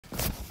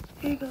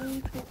Hey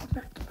guys, welcome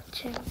back to my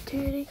channel.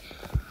 Today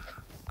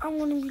I'm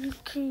going to be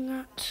looking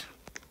at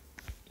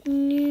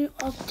new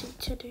update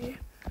today.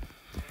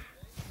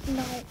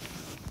 Now,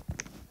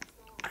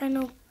 I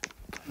know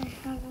I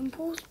haven't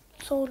posted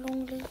so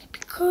long lately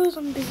because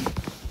I'm busy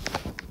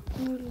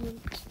moving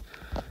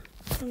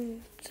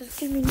and just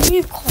give me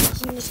new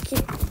cars in this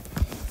game.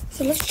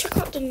 So let's check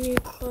out the new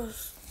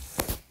cars.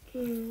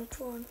 Which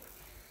one?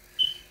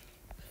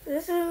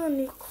 This is a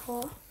new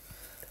car.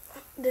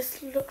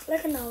 This looks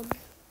like an Audi.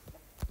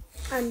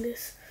 And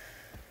this,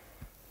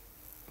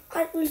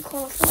 I really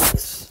can't afford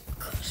this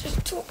because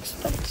it's too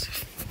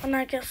expensive and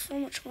I get so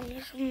much money. I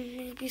can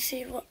maybe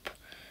save up.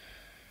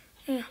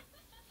 Yeah,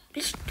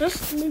 it's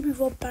just maybe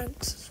rob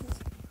banks as well.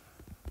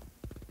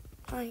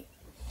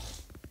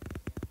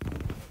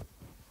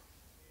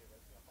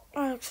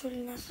 Looks really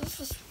nice. This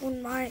is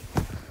one my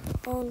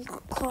own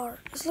car.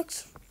 This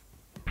looks,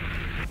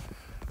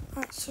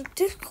 so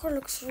this car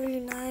looks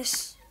really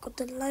nice. Got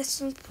the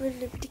license plate,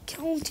 Liberty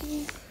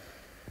County.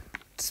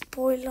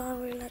 Spoiler, I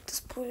really like the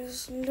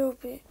spoilers, a little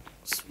bit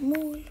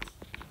small,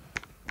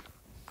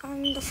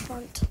 and the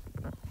front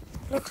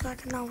looks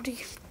like an Audi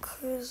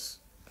because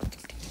it's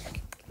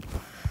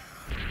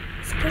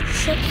good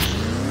check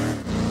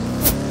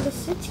the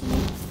city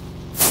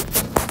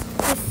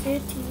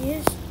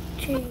is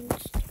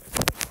changed.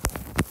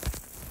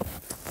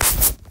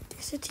 The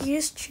city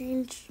is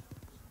changed.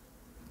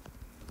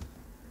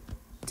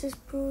 This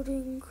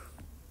building,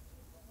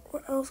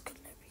 what else can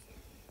there be?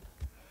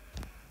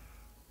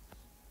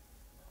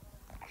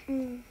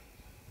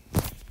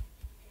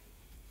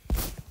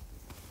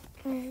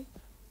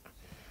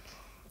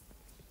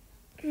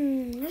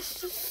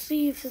 Let's just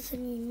see if there's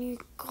any new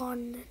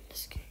gun in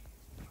this game.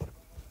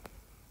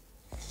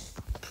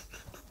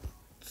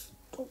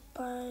 Stop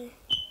by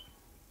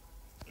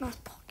nice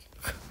parking.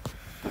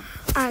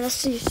 Alright, let's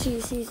see.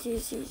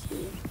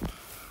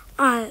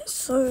 Alright,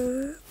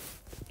 so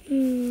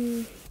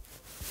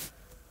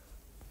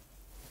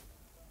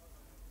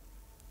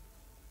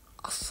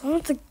some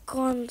of the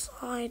guns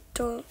I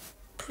don't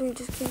play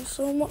this game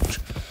so much.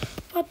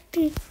 I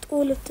think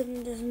all of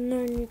them, there's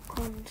no new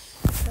guns.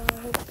 So I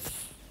hope.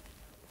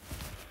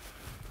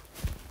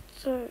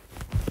 So,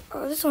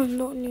 this one's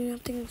not new. I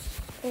think it's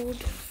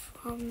old.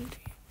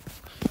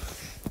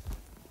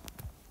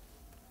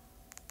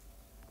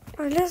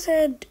 Alright, let's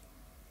head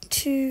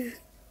to.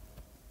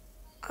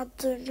 I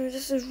don't know.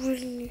 This is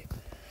really new.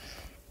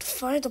 The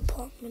fire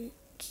department,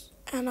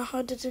 and I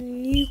heard there's a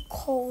new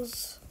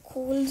calls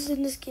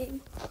in this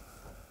game.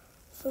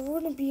 So we're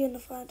gonna be in the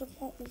fire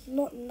department,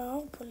 not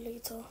now, but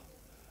later.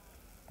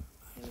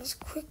 Let's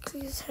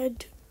quickly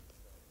head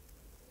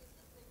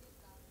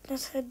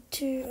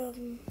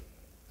to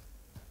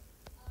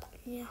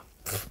yeah.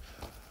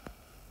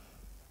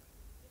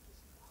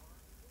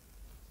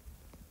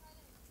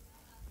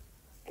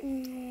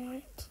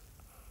 Right.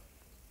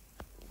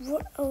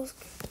 What else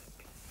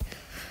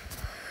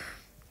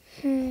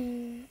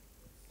could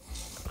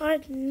I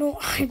had no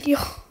idea.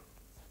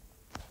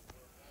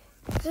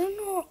 I don't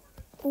know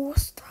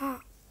what's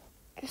that.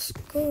 Let's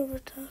go over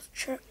there,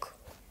 check.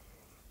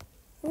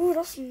 Oh,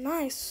 that's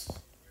nice.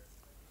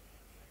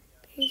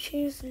 They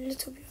changed a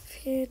little bit of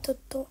here, the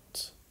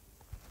dot.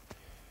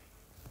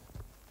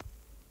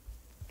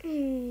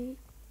 Oh,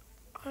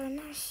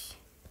 nice.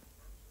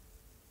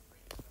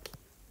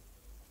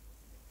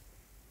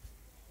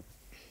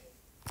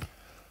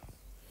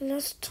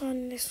 Let's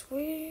turn this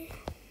way.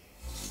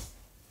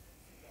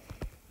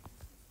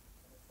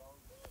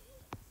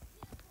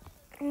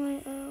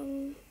 Alright,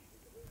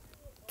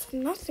 there's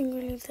nothing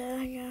really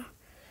there, yeah.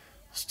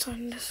 Let's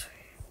turn this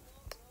way.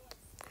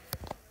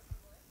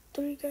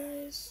 3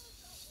 guys.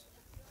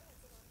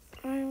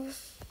 I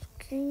was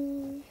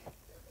looking.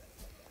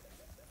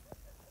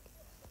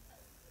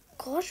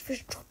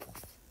 Garbage drop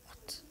off.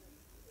 What?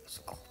 What's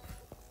it called?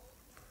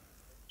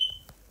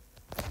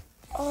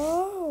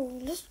 Oh,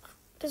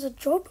 there's a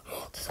job.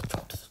 There's a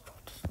job.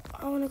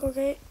 I wanna go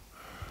get it.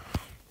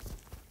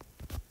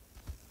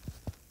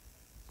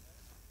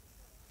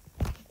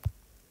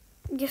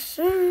 Yes,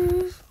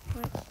 sir.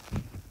 Right.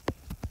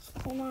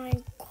 Oh my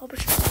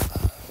garbage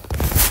truck.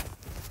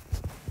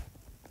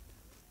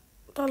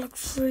 That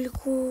looks really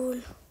cool.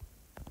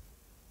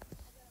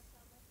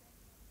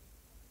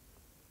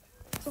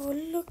 Oh,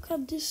 look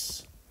at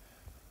this.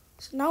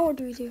 So now what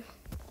do we do?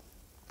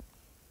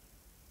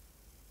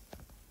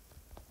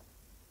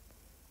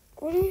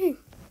 What do we do?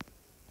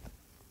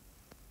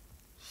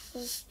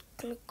 Just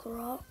click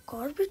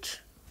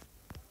garbage.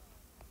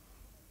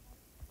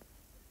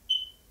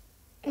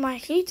 My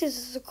heaters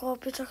is the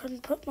garbage. I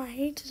can put my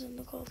heaters in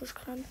the garbage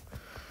can.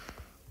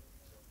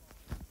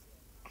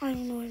 I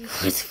don't know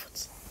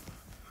what's.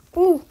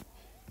 Oh,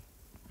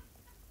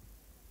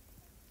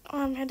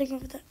 I'm heading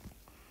over there.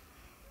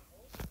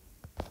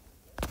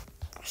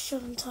 I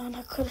shouldn't turn.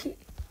 I couldn't.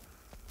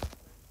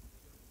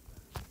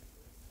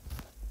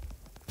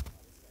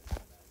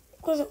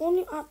 Because it's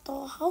only at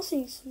the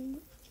housing.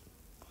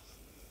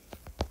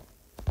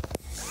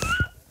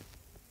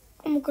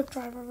 I'm a good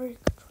driver, very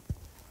good driver.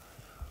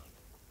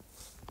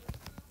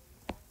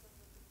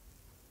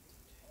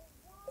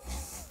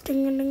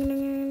 Ding, ding, ding,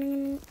 ding,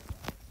 ding.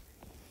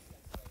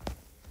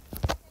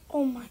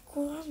 Oh my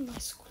god, that's my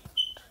squid.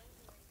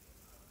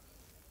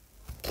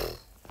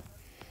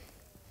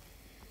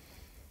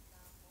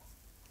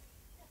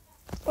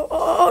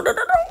 Oh, no,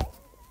 no, no.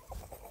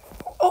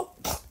 Oh,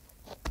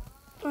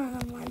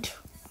 never mind.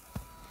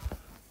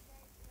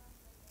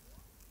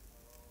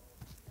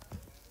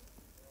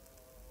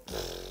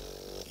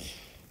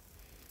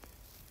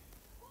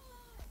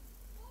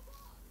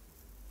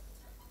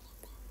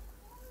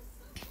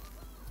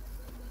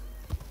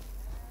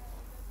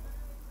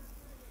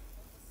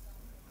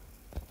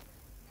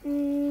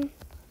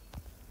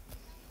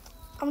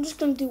 I'm just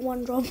gonna do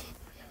one drop.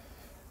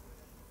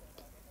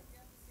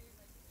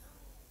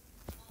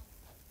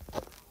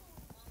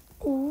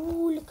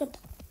 Ooh, look at that.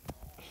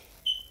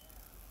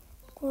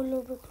 Go a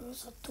little bit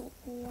closer to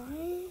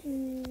why.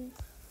 I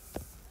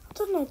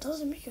don't know,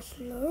 does it make it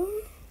slow?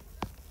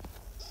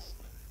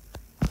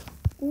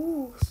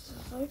 Ooh, this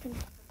is open.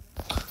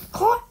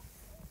 Cut!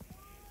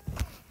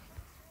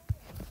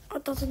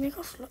 It doesn't make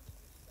us slow.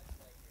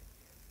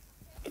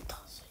 It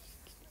does.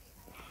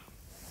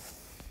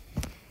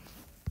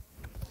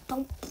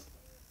 Dump.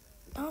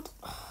 Not.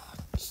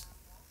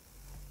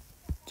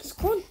 Just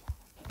go on.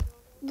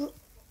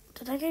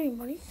 Did I get any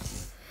money?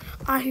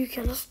 Who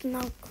cares? Let's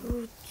now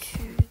go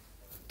to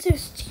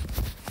this team.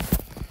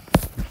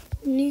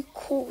 New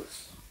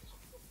course.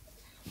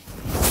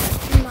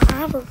 And I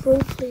have a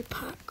roleplay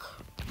pack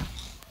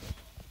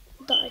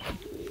that I can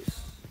use.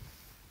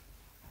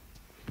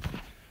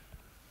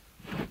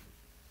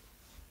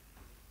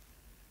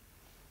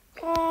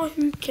 Oh,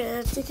 who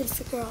cares? They can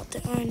figure out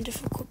their own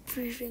difficult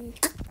breathing.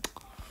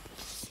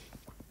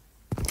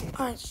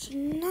 Alright, so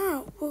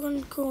now we're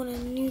gonna go on a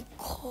new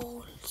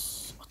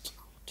course. What's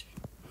now?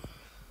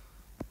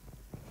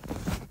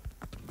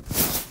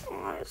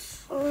 Alright,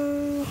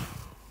 so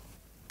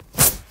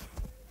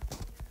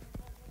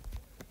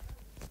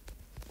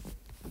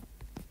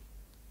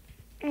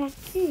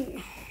okay.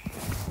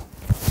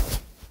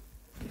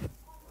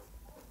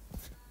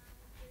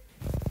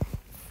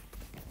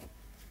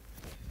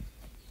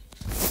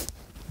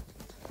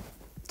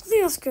 I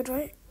think that's good,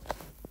 right?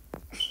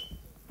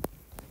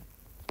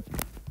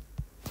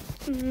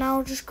 Now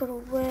we're just gonna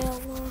wear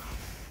our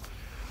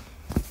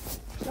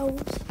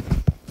clothes.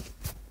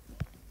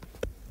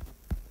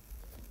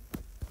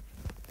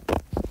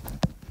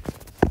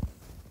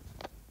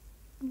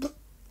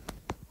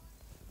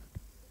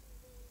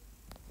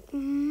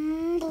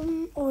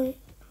 Oh wait.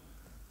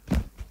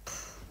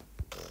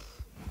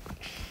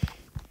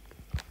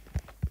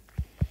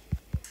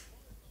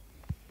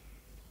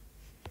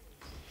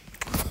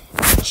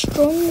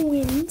 Strong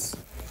winds,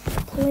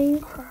 plane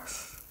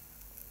crash.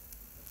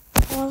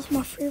 Oh, that's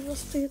my favorite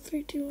state.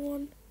 3, 2,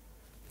 1.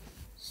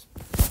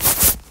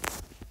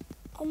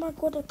 Oh my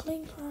god, a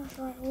plane crash.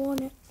 Right, I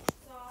want it.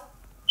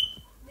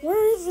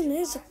 Where even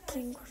is a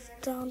plane crash?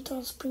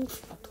 Downtown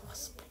Springfield.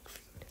 What's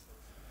Springfield?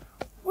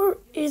 Where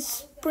is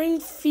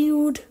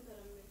Springfield?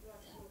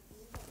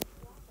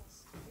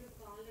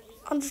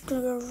 I'm just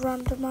gonna go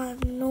random. I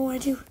have no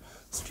idea.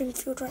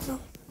 Springfield right now.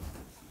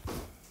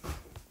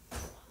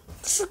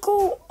 I should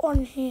go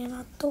on here and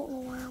I don't know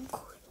where I'm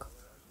going.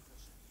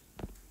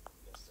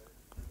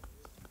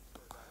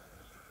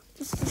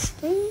 It's the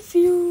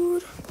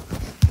Springfield.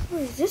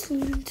 Where is this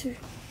leading to?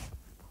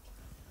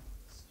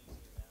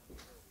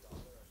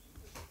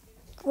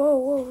 Whoa,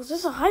 whoa, is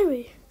this a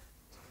highway?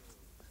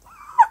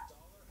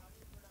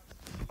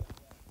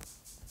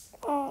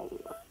 Oh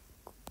my.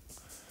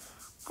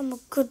 I'm a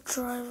good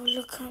driver,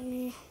 look at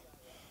me.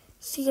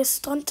 See a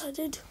stunt I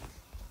did?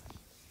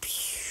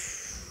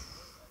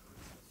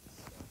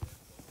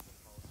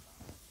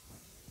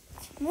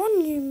 Come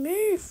on, you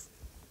move.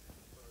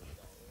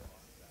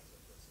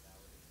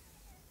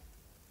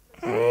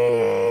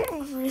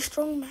 I'm a very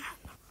strong man.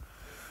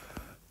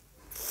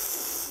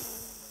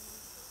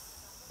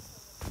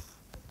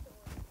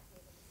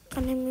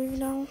 Can I move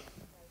now?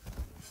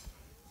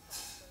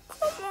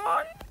 Come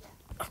on.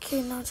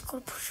 Okay, now it's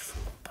gotta push it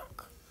from the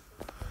back.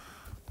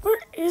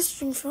 Where is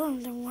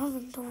Springfield? I'm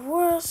having the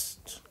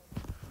worst.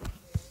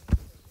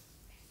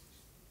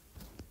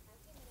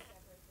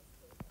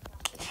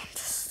 I'm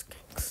just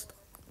getting stuck.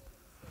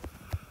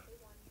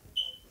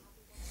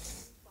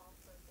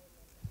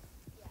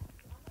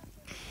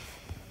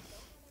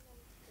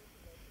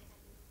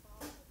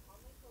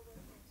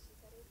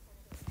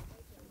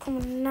 Come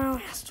on, now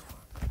it has to work.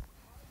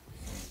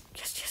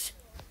 Yes.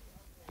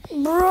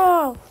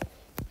 Bro!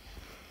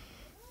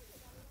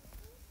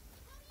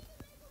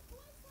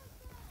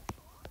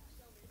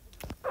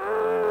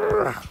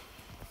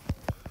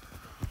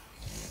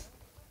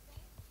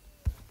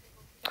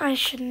 I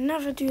should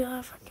never do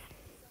that again.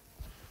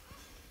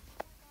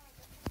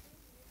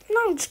 No,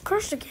 I'm just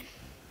cursed again.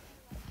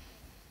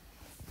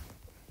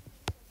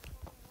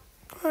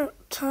 Alright,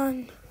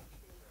 turn.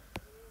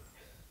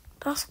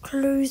 That's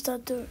closed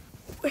that door.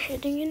 We're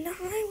heading in the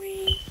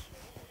highway.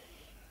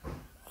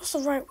 What's the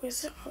right way?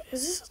 Is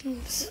this,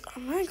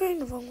 am I going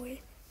the wrong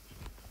way?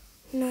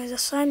 No, the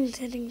sign is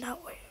heading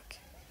that way. Okay.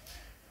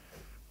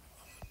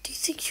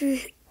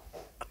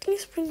 I think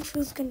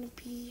Springfield's gonna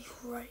be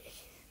right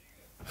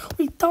here.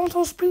 Wait,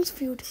 downtown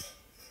Springfield.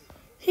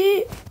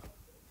 Here.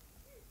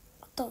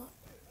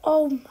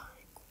 Oh my.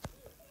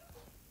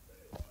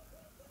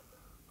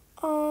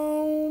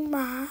 Oh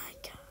my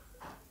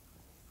god.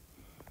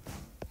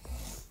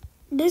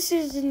 This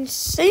is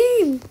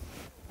insane.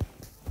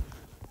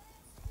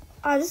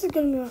 This is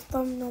gonna be my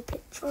thumbnail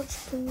picture.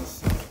 Just give me a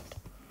second.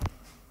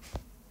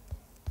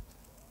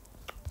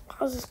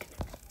 How's this gonna be?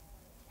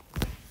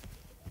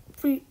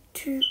 3,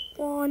 2,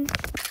 1.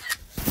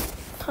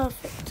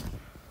 Perfect.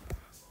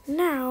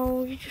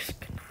 Now you're just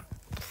gonna.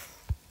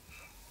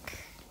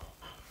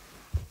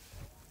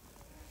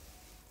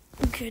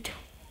 Good.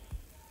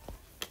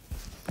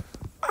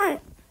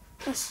 Alright.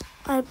 Yes,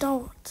 I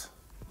don't.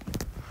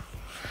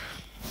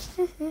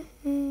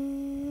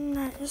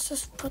 Right, let's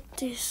just put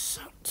this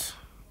out.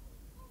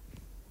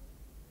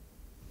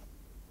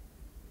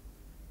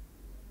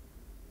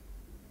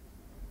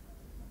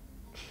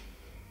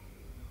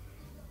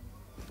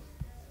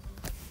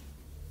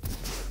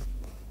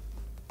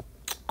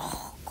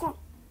 Oh, God.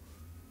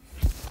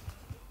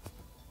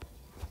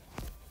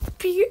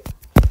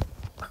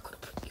 I could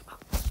have put you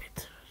out a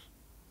bit.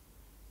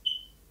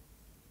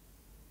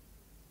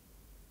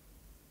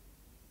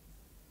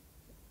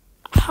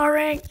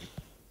 Hurry.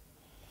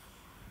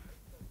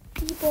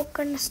 People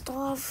gonna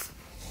starve.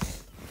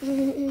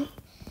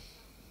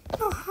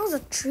 Oh, how's a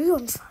tree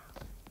on fire?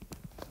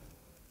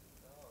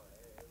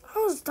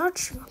 How's that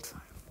tree on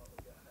fire?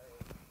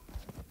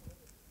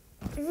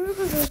 Is it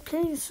because they're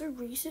playing so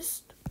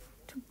racist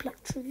to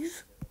black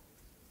trees?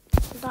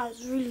 That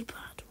is really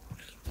bad.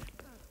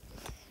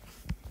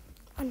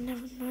 I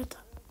never know that.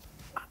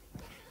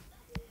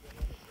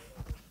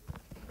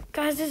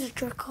 Guys, this is a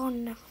trick. I'll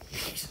never.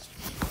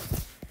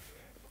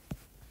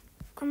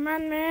 Come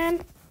on,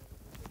 man.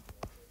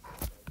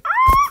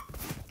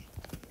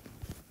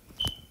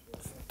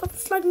 Stop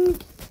slugging me.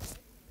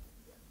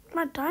 Am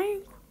I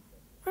dying?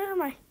 Where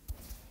am I?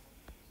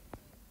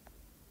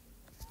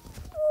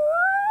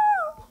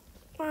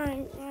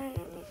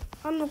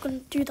 I'm not gonna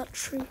do that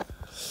tree.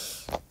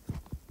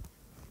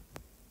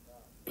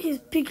 His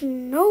big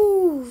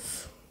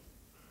nose.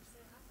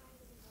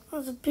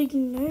 That's a big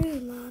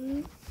nose,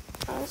 man.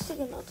 Let's take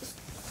another.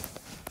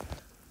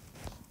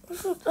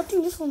 I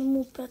think this one's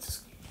more better.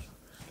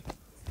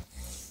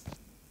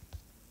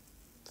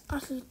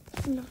 Actually,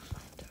 never mind.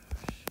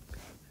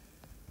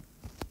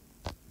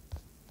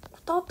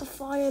 Without the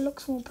fire, it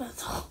looks more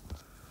better. I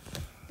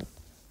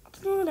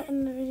don't know at the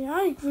end of the video.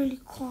 I really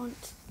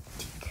can't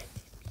take it.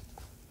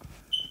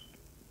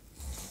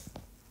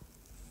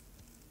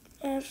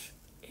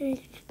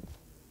 F8.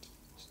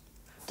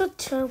 The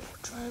terrible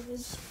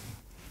drivers.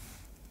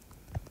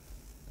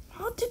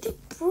 How did he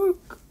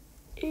broke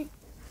a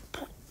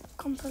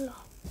controller?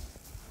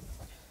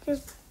 Bye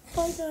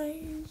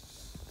guys.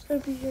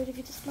 Hope you enjoyed the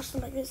video. Smash the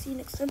like. See you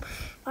next time.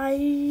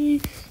 I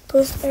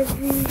post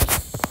every